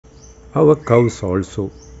our cows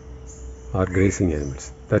also are grazing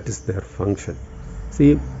animals. That is their function.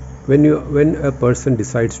 See, when a person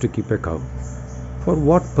decides to keep a cow, for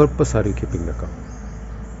what purpose are you keeping the cow?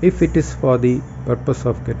 If it is for the purpose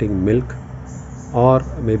of getting milk, or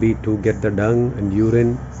maybe to get the dung and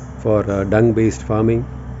urine for dung based farming,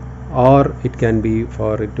 or it can be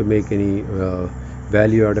for it to make any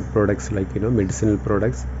value added products like medicinal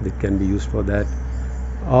products that can be used for that,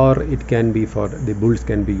 or it can be for the bulls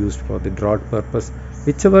can be used for the draught purpose,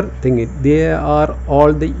 whichever thing they are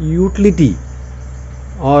all the utility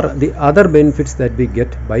or the other benefits that we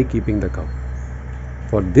get by keeping the cow.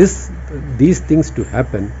 For these things to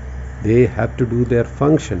happen, they have to do their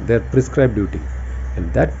function, their prescribed duty,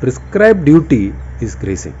 and that prescribed duty is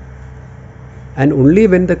grazing. And only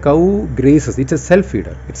when the cow grazes, it's a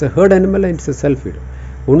self-feeder, it's a herd animal and it's a self-feeder.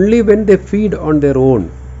 Only when they feed on their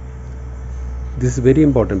own, this is very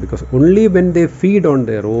important, because only when they feed on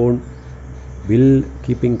their own will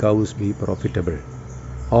keeping cows be profitable,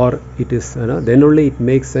 or it is then only it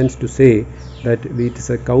makes sense to say that it is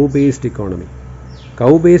a cow-based economy.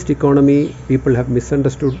 Cow-based economy, people have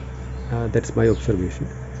misunderstood. That's my observation.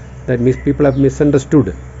 That means people have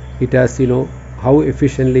misunderstood it as how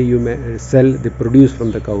efficiently you may sell the produce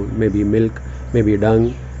from the cow, maybe milk, maybe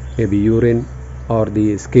dung, maybe urine, or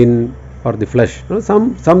the skin, or the flesh.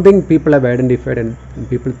 Something people have identified, and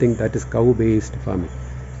people think that is cow-based farming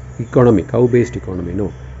economy, cow-based economy.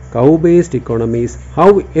 No, cow-based economy is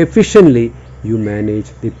how efficiently you manage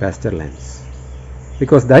the pasture lands,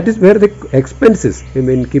 because that is where the expense is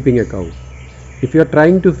in keeping a cow. If you are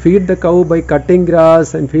trying to feed the cow by cutting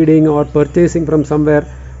grass and feeding or purchasing from somewhere,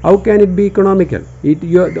 how can it be economical? It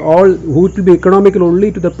will be economical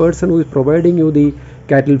only to the person who is providing you the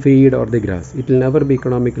cattle feed or the grass. It will never be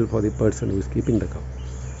economical for the person who is keeping the cow.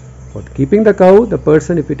 For keeping the cow, the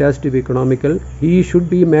person, if it has to be economical, he should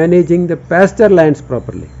be managing the pasture lands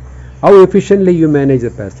properly. How efficiently you manage the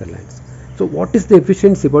pasture lands. So what is the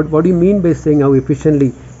efficiency? What do you mean by saying how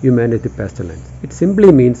efficiently you manage the pasture lands? It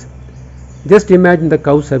simply means, just imagine the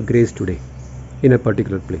cows have grazed today in a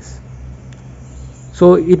particular place.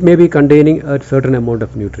 So it may be containing a certain amount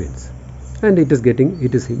of nutrients, and it is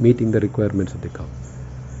meeting the requirements of the cow.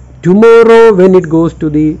 Tomorrow when it goes to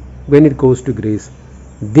graze,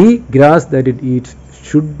 the grass that it eats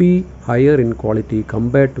should be higher in quality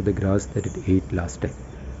compared to the grass that it ate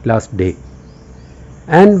last day.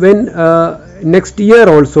 And when next year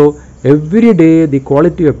also, every day the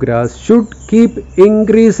quality of grass should keep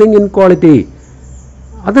increasing in quality.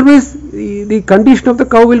 Otherwise, the condition of the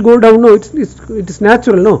cow will go down. No, it is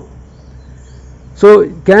natural. No. So,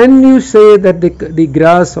 can you say that the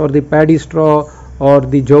grass or the paddy straw or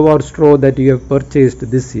the jowar straw that you have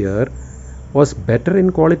purchased this year was better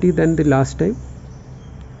in quality than the last time?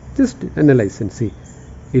 Just analyze and see.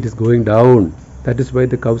 It is going down. That is why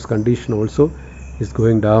the cow's condition also is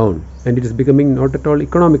going down, and it is becoming not at all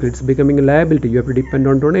economical. It is becoming a liability. You have to depend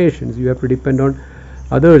on donations. You have to depend on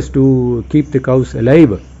others to keep the cows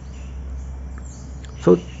alive.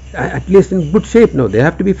 So at least in good shape. No, they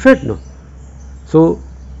have to be fed. No. So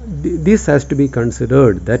this has to be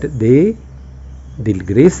considered, that the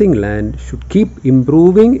grazing land should keep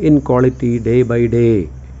improving in quality day by day.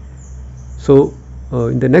 So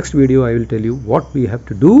in the next video I will tell you what we have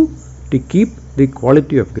to do to keep the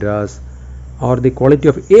quality of grass or the quality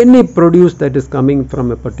of any produce that is coming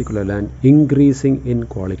from a particular land increasing in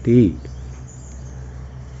quality.